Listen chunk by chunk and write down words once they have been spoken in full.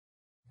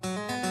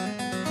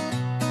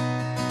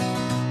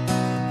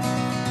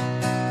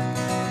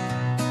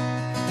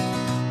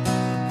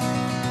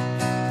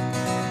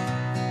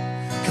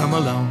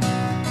come along.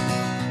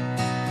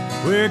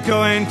 We're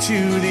going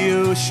to the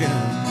ocean,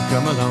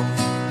 come along.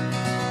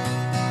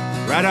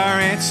 Write our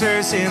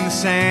answers in the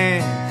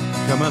sand,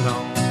 come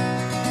along.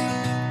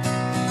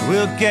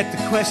 We'll get the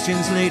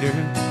questions later,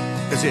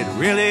 'cause it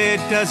really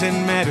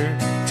doesn't matter.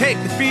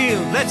 Take the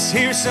field, let's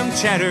hear some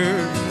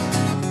chatter.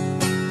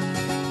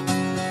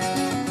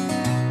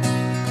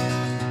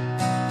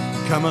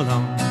 Come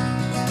along.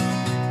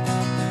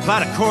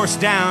 Plot a course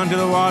down to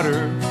the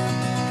water,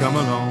 come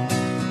along.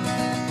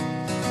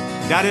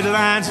 Dotted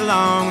lines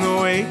along the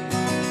way,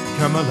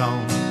 come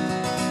along.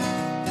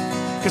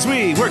 'Cause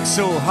we worked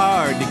so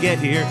hard to get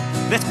here,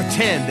 let's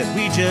pretend that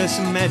we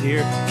just met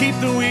here. Keep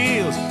the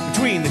wheels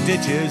between the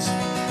ditches,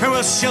 and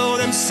we'll show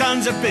them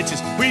sons of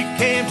bitches we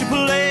came to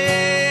play.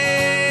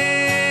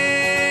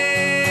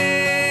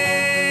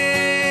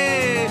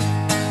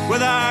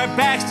 With our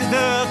backs to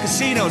the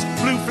casinos,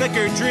 blue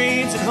flicker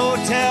dreams and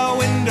hotel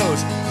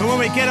windows. And when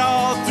we get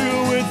all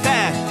through with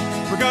that,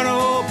 we're gonna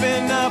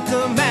open up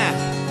the map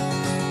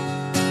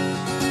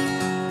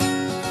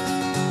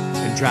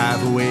and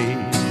drive away.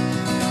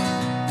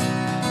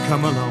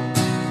 Come along.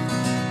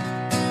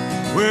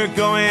 We're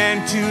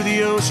going to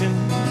the ocean,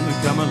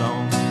 come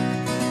along.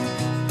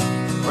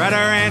 Write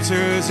our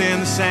answers in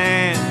the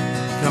sand,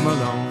 come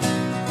along.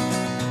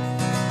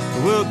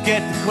 We'll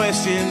get the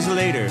questions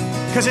later,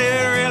 'cause it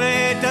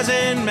really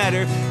doesn't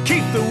matter.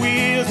 Keep the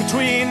wheels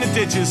between the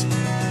ditches,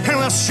 and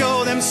we'll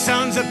show them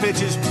sons of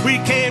bitches we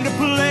came to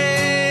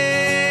play.